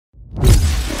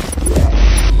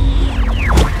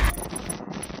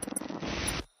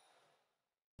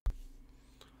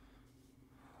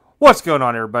What's going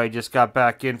on, everybody? Just got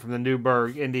back in from the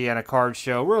Newburgh, Indiana card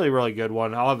show. Really good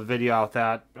one. I'll have a video out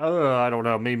that, I don't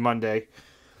know, maybe Monday.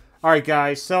 Alright,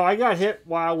 guys, so I got hit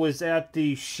while I was at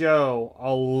the show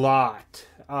a lot.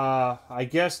 I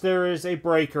guess there is a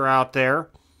breaker out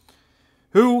there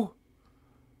who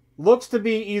looks to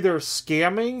be either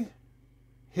scamming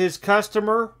his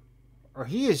customer or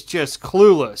he is just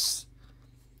clueless.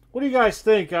 What do you guys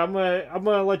think? I'm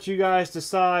gonna let you guys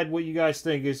decide what you guys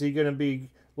think. Is he gonna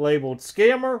be labeled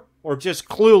scammer or just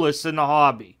clueless in the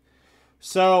hobby?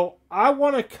 So I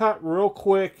want to cut real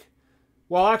quick.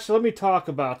 Well, actually, let me talk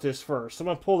about this first. I'm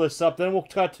going to pull this up, then we'll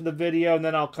cut to the video, and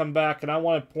then I'll come back, and I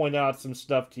want to point out some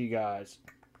stuff to you guys.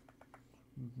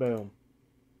 Boom.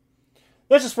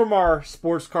 This is from our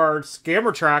sports card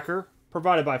scammer tracker,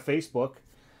 provided by Facebook.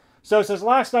 So it says,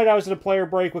 last night I was at a player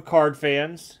break with card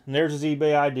fans, and there's his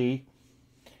eBay ID.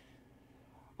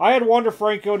 I had Wander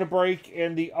Franco in the break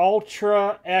and the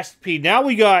Ultra SP. Now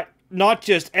we got not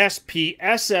just SP,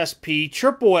 SSP,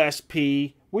 Triple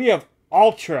SP. We have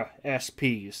Ultra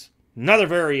SPs. Another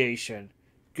variation.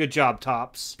 Good job,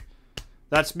 Tops.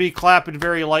 That's me clapping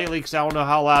very lightly because I don't know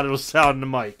how loud it'll sound in the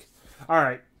mic.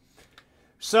 Alright.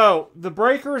 So, the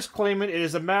breaker is claiming it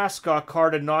is a mascot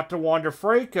card and not the Wander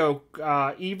Franco,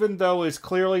 even though it's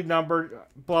clearly numbered,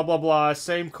 blah, blah, blah,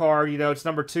 same card, you know, it's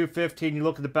number 215. You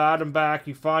look at the bottom back,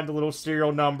 you find the little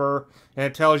serial number, and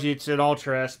it tells you it's an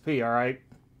Ultra SP, alright?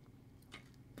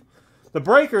 The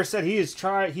breaker said he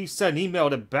sent an email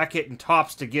to Beckett and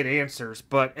Tops to get answers,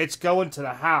 but it's going to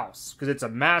the house, because it's a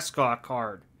mascot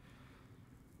card.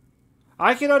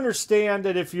 I can understand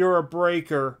that if you're a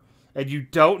breaker and you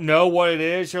don't know what it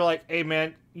is, you're like, hey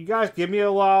man, you guys give me a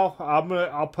while.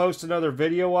 I'll post another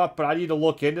video up, but I need to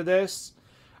look into this.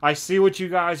 I see what you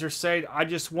guys are saying. I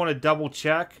just want to double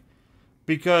check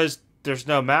because there's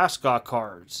no mascot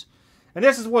cards. And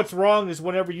this is what's wrong is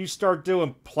whenever you start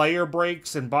doing player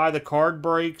breaks and buy the card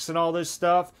breaks and all this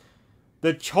stuff,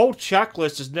 the whole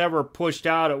checklist is never pushed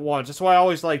out at once. That's why I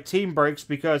always like team breaks,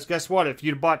 because guess what? If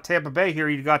you'd bought Tampa Bay here,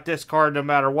 you'd got this card no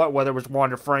matter what, whether it was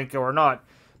Wander Franco or not.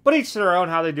 But each to their own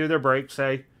how they do their breaks,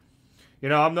 hey. You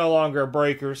know, I'm no longer a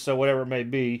breaker, so whatever it may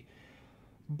be.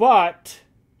 But,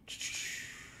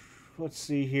 let's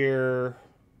see here.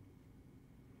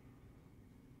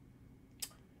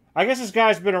 I guess this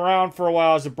guy's been around for a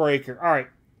while as a breaker. Alright,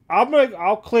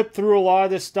 I'll clip through a lot of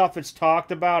this stuff it's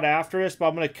talked about after this, but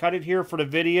I'm going to cut it here for the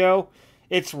video.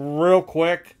 It's real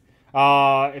quick.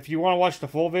 If you want to watch the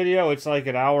full video, it's like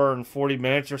an hour and 40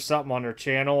 minutes or something on their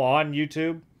channel on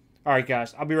YouTube. Alright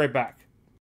guys, I'll be right back.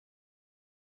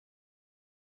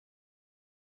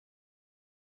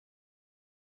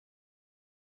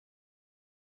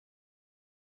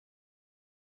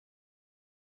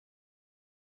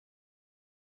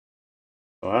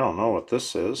 I don't know what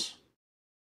this is.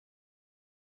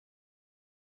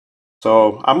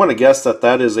 So I'm going to guess that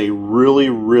that is a really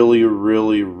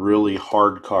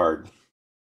hard card.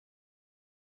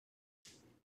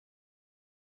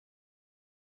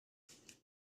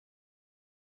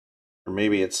 Or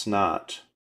maybe it's not.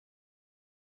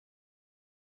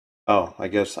 Oh, I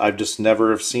guess I've just never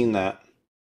have seen that.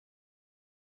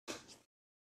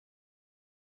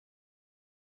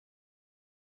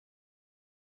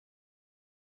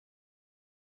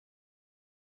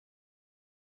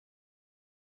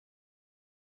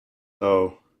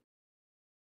 So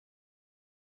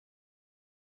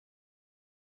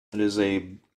it is a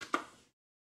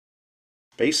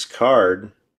base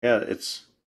card. Yeah, it's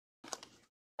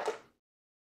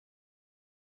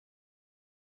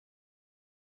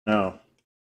no.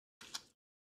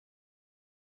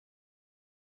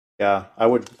 Yeah, I'm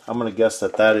going to guess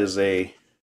that that is a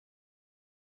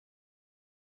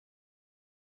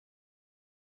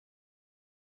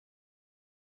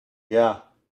yeah.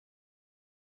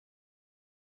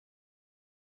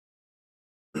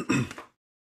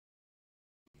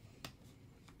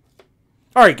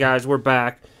 Alright guys, we're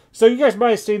back. So you guys might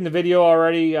have seen the video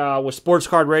already with Sports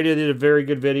Card Radio. They did a very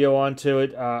good video onto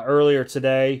it earlier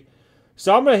today.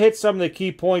 So I'm going to hit some of the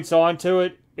key points onto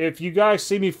it. If you guys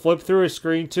see me flip through a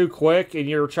screen too quick and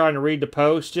you're trying to read the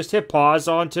post, just hit pause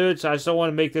onto it. So I just don't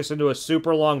want to make this into a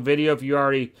super long video if you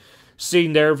already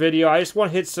seen their video. I just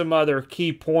want to hit some other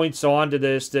key points onto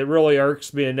this that really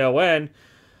irks me to no end.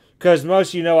 Because most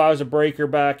of you know I was a breaker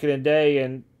back in the day,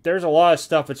 and there's a lot of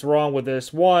stuff that's wrong with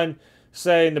this. One,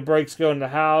 saying the breaks go in the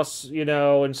house, you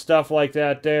know, and stuff like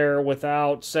that there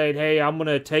without saying, hey, I'm going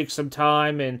to take some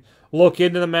time and look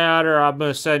into the matter. I'm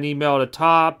going to send an email to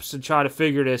Tops and try to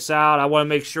figure this out. I want to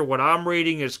make sure what I'm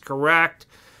reading is correct.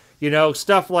 You know,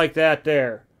 stuff like that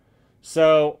there.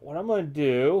 So, what I'm going to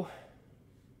do,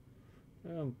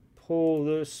 I'm going to pull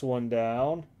this one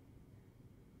down.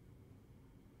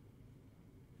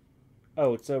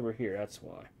 Oh, it's over here. That's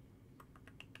why.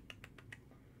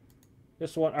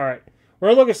 This one. All right. We're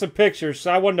going to look at some pictures.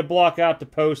 So I wanted to block out the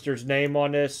poster's name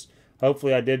on this.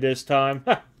 Hopefully I did this time.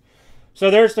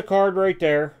 So there's the card right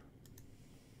there.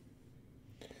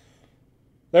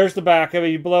 There's the back of it.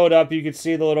 You blow it up, you can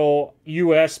see the little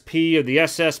USP of the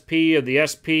SSP of the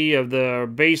SP of the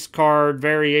base card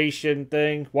variation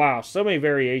thing. Wow, so many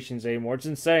variations anymore. It's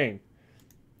insane.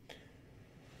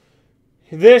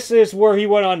 This is where he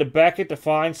went on to Beckett to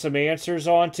find some answers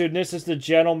onto. And this is the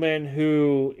gentleman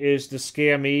who is the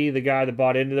scammee, the guy that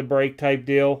bought into the break type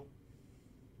deal.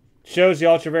 Shows the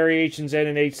ultra variations end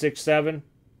in 867.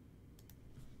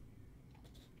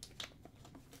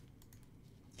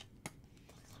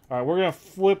 All right, we're going to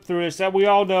flip through this. We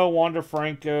all know Wander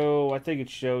Franco. I think it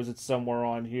shows it somewhere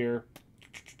on here.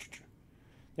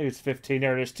 I think it's 15.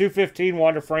 There it is. 215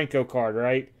 Wander Franco card,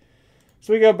 right?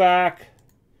 So we go back.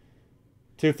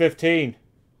 215.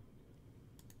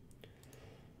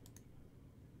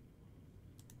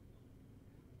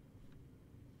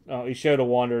 Oh, he showed a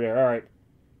Wander there. All right.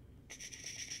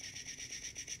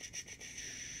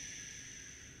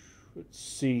 Let's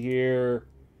see here.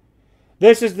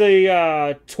 This is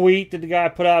the tweet that the guy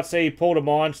put out saying he pulled a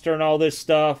monster and all this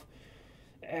stuff.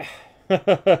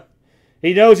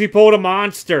 He knows he pulled a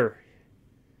monster.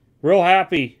 Real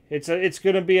happy. It's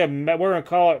going to be we're going to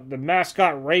call it the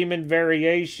mascot Raymond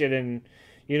variation, and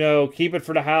you know, keep it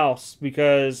for the house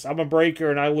because I'm a breaker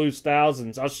and I lose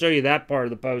thousands. I'll show you that part of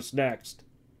the post next.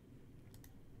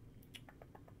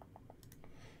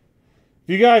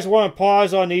 If you guys want to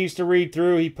pause on these to read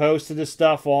through, he posted this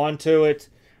stuff onto it.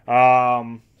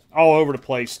 All over the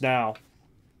place now.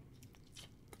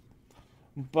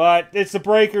 But it's the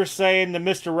breaker saying that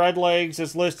Mr. Redlegs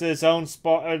is listed as own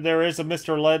spot. There is a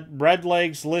Mr.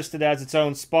 Redlegs listed as its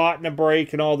own spot in the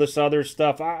break and all this other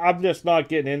stuff. I'm just not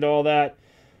getting into all that.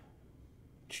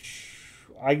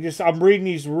 I'm reading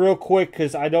these real quick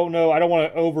because I don't know. I don't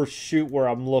want to overshoot where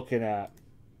I'm looking at.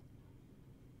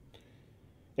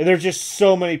 And there's just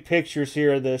so many pictures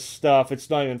here of this stuff. It's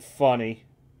not even funny.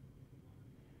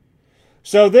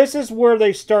 So this is where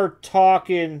they start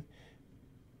talking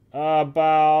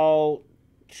about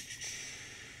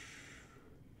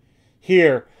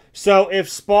here. So if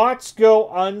spots go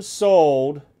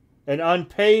unsold and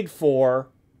unpaid for,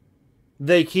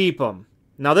 they keep them.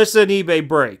 Now this is an eBay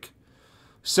break.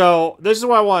 So this is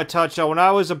what I want to touch on. When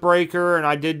I was a breaker, and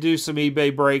I did do some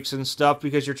eBay breaks and stuff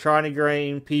because you're trying to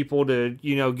gain people to,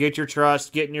 you know, get your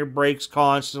trust, getting your breaks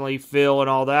constantly, fill, and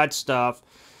all that stuff.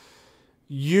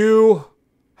 You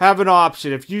have an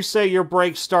option. If you say your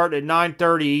breaks start at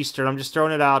 9:30 Eastern, I'm just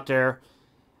throwing it out there,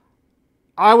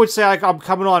 I would say I'm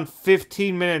coming on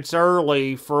 15 minutes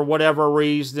early for whatever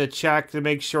reason to check to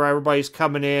make sure everybody's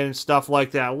coming in and stuff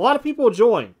like that. A lot of people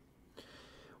join.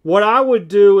 What I would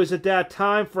do is at that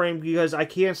time frame, because I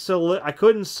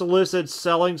couldn't solicit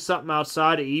selling something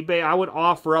outside of eBay, I would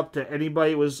offer up to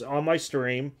anybody who was on my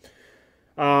stream.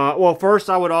 Well, first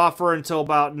I would offer until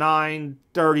about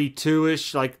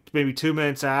 9:32-ish, like maybe 2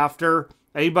 minutes after.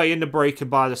 Anybody in the break could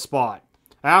buy the spot.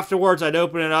 Afterwards, I'd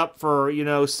open it up for, you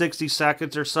know, 60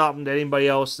 seconds or something that anybody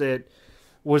else that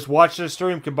was watching the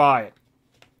stream could buy it.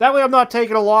 That way I'm not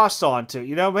taking a loss onto it.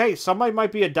 You know, hey, somebody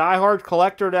might be a diehard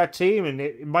collector of that team, and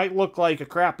it might look like a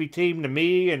crappy team to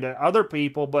me and to other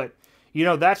people, but, you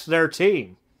know, that's their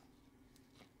team.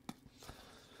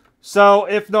 So,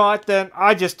 if not, then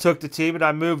I just took the team and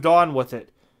I moved on with it.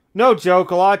 No joke,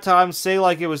 a lot of times, say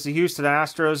like it was the Houston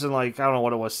Astros in like, I don't know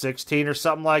what it was, 16 or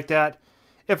something like that.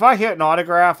 If I hit an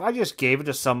autograph, I just gave it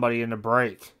to somebody in the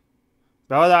break.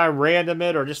 Whether I random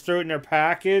it or just threw it in their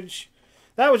package,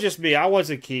 that was just me. I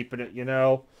wasn't keeping it, you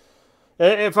know.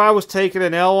 If I was taking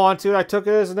an L onto it, I took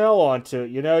it as an L onto it.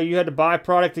 You know, you had to buy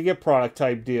product to get product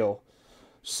type deal.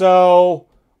 So,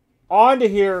 on to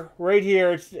here, right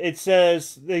here, it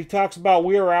says, it talks about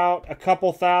we are out a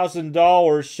couple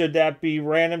 $1,000. Should that be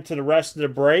random to the rest of the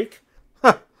break?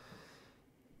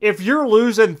 If you're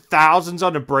losing thousands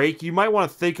on the break, you might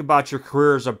want to think about your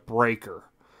career as a breaker.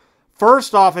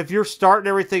 First off, if you're starting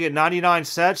everything at 99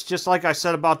 cents, just like I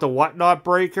said about the Whatnot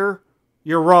breaker,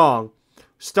 you're wrong.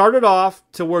 Start it off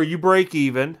to where you break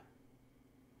even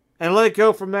and let it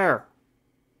go from there.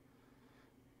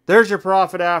 There's your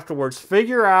profit afterwards.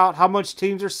 Figure out how much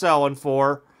teams are selling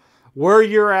for, where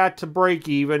you're at to break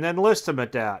even, and list them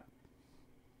at that.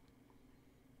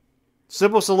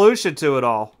 Simple solution to it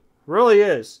all. Really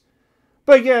is.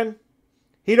 But again,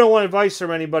 he don't want advice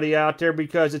from anybody out there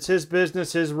because it's his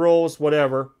business, his rules,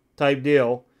 whatever type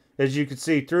deal, as you can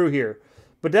see through here.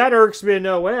 But that irks me to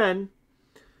no end.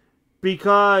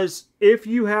 Because if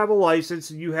you have a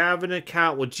license and you have an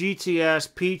account with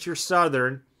GTS, Peach, or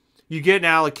Southern, you get an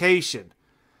allocation.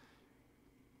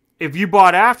 If you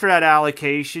bought after that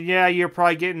allocation, yeah, you're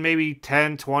probably getting maybe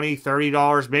 $10, $20,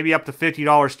 $30, maybe up to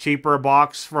 $50 cheaper a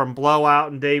box from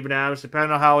Blowout and David Adams, depending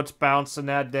on how it's bouncing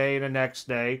that day and the next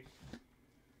day.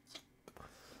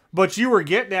 But you were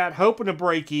getting that, hoping to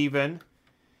break even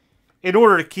in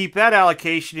order to keep that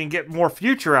allocation and get more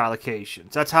future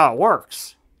allocations. That's how it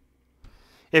works.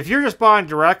 If you're just buying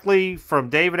directly from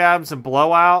David Adams and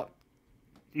Blowout,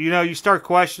 you know, you start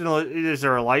questioning, is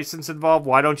there a license involved?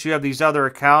 Why don't you have these other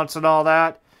accounts and all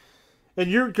that? And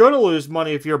you're going to lose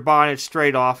money if you're buying it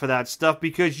straight off of that stuff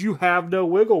because you have no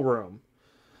wiggle room.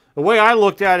 The way I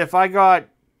looked at it, if I got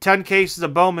 10 cases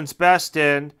of Bowman's Best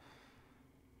in,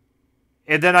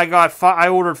 and then I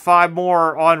ordered 5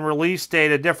 more on release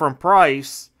date at a different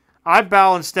price, I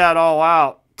balanced that all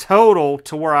out total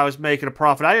to where I was making a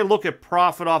profit. I didn't look at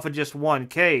profit off of just one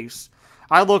case.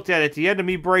 I looked at the end of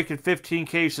me breaking 15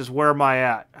 cases, where am I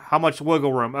at? How much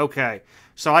wiggle room? Okay.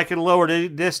 So I can lower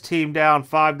this team down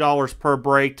 $5 per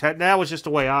break. That was just the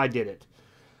way I did it.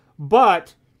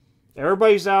 But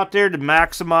everybody's out there to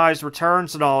maximize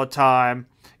returns and all the time,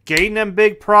 gain them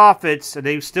big profits, and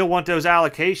they still want those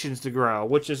allocations to grow,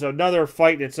 which is another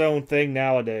fight in its own thing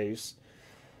nowadays.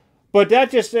 But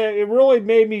that just, it really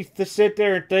made me to sit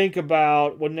there and think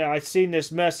about when I seen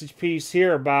this message piece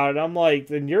here about it. I'm like,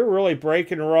 then you're really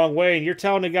breaking the wrong way. And you're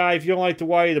telling the guy, if you don't like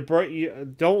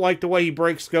the way he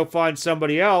breaks, go find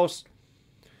somebody else.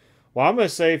 Well, I'm going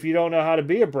to say, if you don't know how to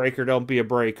be a breaker, don't be a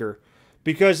breaker.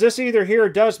 Because this either here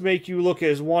does make you look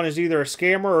as one as either a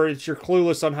scammer or it's you're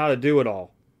clueless on how to do it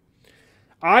all.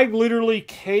 I literally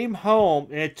came home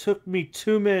and it took me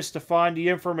 2 minutes to find the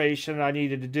information I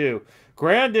needed to do.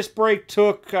 Granted, this break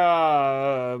took,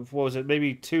 what was it,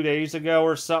 maybe 2 days ago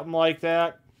or something like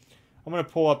that. I'm going to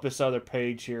pull up this other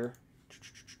page here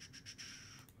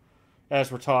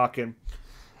as we're talking.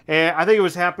 And I think it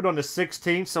was happened on the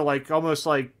 16th, so almost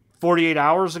 48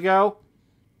 hours ago.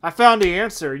 I found the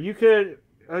answer. You could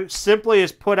simply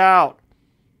as put out,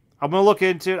 I'm going to look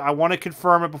into it. I want to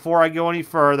confirm it before I go any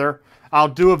further. I'll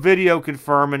do a video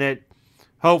confirming it.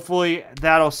 Hopefully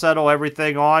that'll settle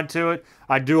everything onto it.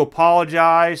 I do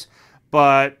apologize,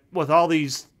 but with all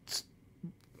these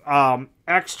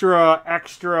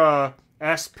extra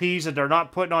SPs that they're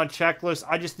not putting on checklists,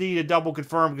 I just need to double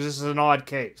confirm because this is an odd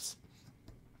case.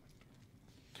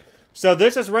 So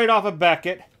this is right off of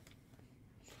Beckett.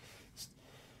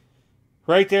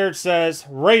 Right there it says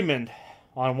Raymond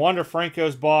on Wander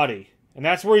Franco's body. And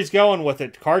that's where he's going with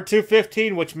it. Card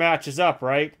 215, which matches up,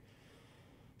 right?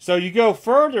 So you go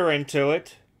further into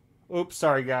it. Oops,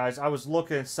 sorry guys. I was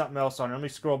looking at something else on it. Let me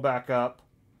scroll back up.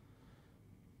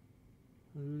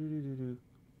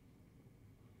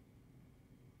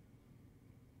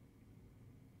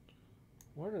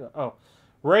 Where did oh,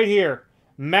 right here.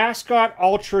 Mascot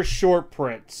Ultra Short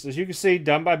Prints. As you can see,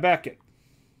 done by Beckett.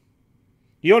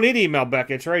 You don't need to email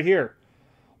Beckett. It's right here.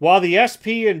 While the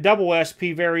SP and double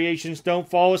SP variations don't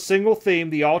follow a single theme,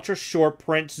 the Ultra Short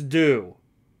Prints do.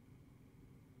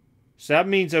 So that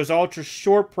means those ultra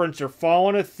short prints are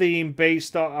following a theme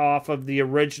based off of the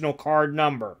original card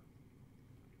number.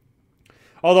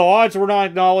 Although odds were not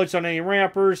acknowledged on any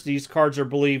rampers, these cards are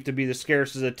believed to be the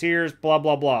scarcest of tiers, blah,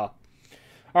 blah, blah.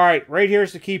 Alright, right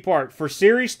here's the key part. For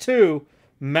Series 2,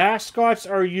 mascots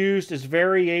are used as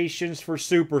variations for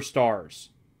superstars.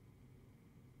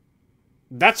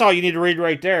 That's all you need to read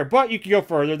right there. But you can go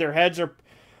further. Their heads are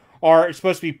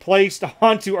supposed to be placed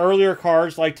onto earlier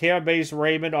cards like Tampa Bay's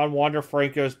Raymond on Wander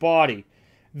Franco's body.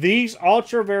 These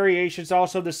ultra variations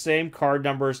also have the same card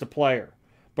number as the player.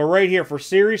 But right here, for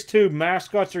Series 2,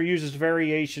 mascots are used as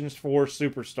variations for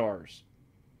superstars.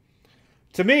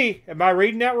 To me, am I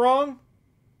reading that wrong?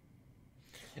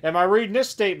 Am I reading this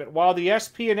statement? While the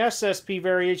SP and SSP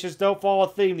variations don't follow a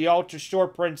theme, the ultra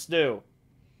short prints do.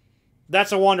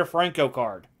 That's a Wander Franco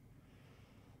card.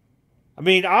 I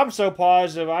mean, I'm so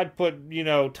positive I'd put,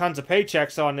 tons of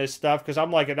paychecks on this stuff because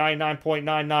I'm like at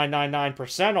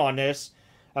 99.9999% on this.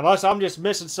 Unless I'm just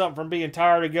missing something from being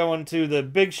tired of going to the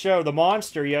big show, the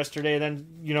Monster, yesterday, and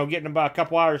then, getting about a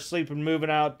couple hours sleep and moving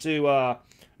out to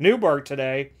Newburgh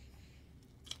today.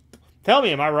 Tell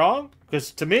me, am I wrong?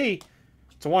 Because to me,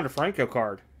 it's a Wander Franco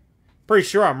card. Pretty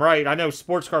sure I'm right. I know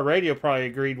Sports Card Radio probably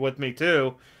agreed with me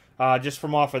too, just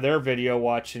from off of their video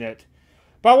watching it.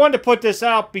 But I wanted to put this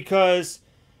out because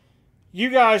you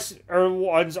guys are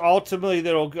ones ultimately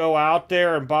that'll go out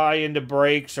there and buy into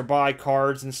breaks or buy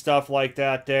cards and stuff like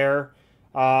that there.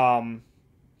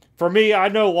 For For me, I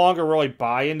no longer really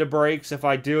buy into breaks. If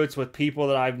I do, it's with people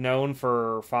that I've known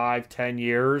for 5, 10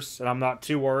 years, and I'm not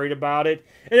too worried about it.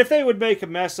 And if they would make a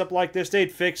mess up like this,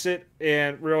 they'd fix it,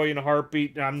 and really in a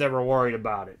heartbeat, and I'm never worried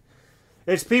about it.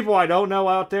 It's people I don't know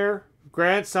out there.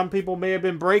 Granted, some people may have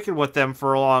been breaking with them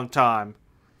for a long time.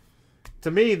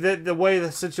 To me, the way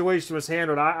the situation was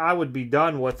handled, I would be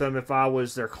done with them if I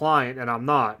was their client, and I'm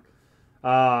not.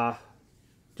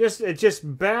 It's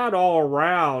just bad all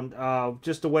around,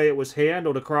 just the way it was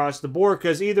handled across the board,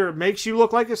 because either it makes you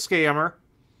look like a scammer,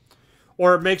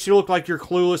 or it makes you look like you're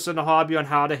clueless in the hobby on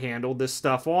how to handle this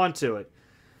stuff onto it.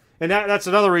 And that's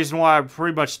another reason why I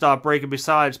pretty much stopped breaking,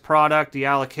 besides product, the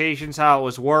allocations, how it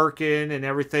was working, and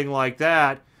everything like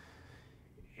that.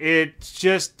 It's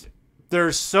just,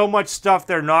 there's so much stuff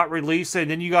they're not releasing,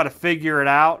 and then you got to figure it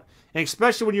out. And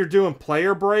especially when you're doing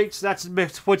player breaks, that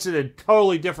puts it in a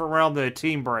totally different realm than a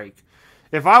team break.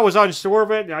 If I was unsure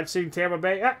of it, and I'd seen Tampa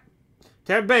Bay,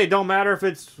 Tampa Bay, it don't matter if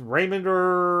it's Raymond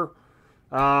or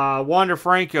Wander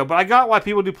Franco. But I got why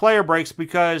people do player breaks,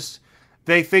 because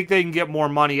they think they can get more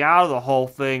money out of the whole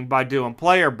thing by doing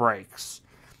player breaks.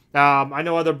 I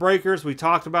know other breakers, we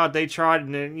talked about, they tried,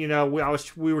 and then, you know,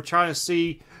 we were trying to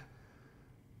see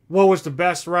what was the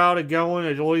best route of going,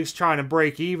 at least trying to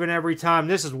break even every time.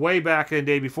 This is way back in the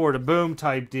day before the boom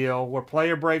type deal, where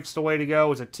player breaks the way to go.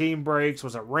 Was it team breaks?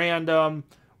 Was it random?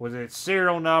 Was it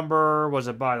serial number? Was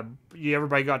it by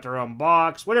everybody got their own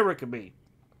box? Whatever it could be.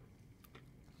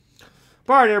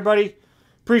 But all right, everybody.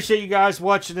 Appreciate you guys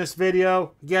watching this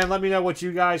video. Again, let me know what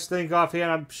you guys think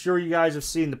offhand. I'm sure you guys have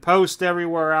seen the post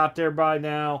everywhere out there by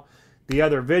now. The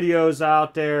other videos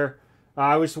out there.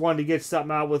 I just wanted to get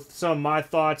something out with some of my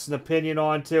thoughts and opinion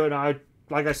onto it. And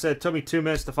like I said, it took me 2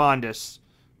 minutes to find this.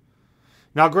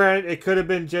 Now, granted, it could have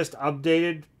been just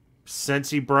updated since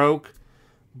he broke,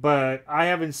 but I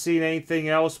haven't seen anything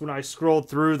else when I scrolled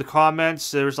through the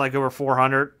comments. There was like over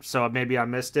 400, so maybe I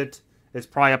missed it. It's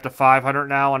probably up to 500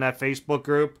 now on that Facebook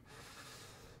group.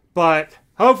 But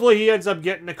hopefully he ends up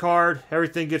getting the card.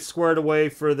 Everything gets squared away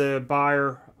for the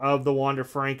buyer of the Wander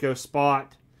Franco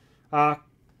spot.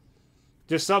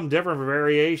 Just something different for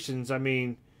variations. I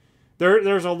mean,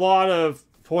 there's a lot of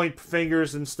point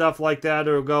fingers and stuff like that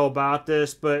that will go about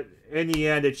this, but in the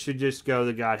end, it should just go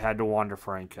the guy that had to Wander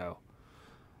Franco.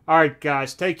 All right,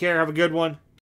 guys, take care. Have a good one.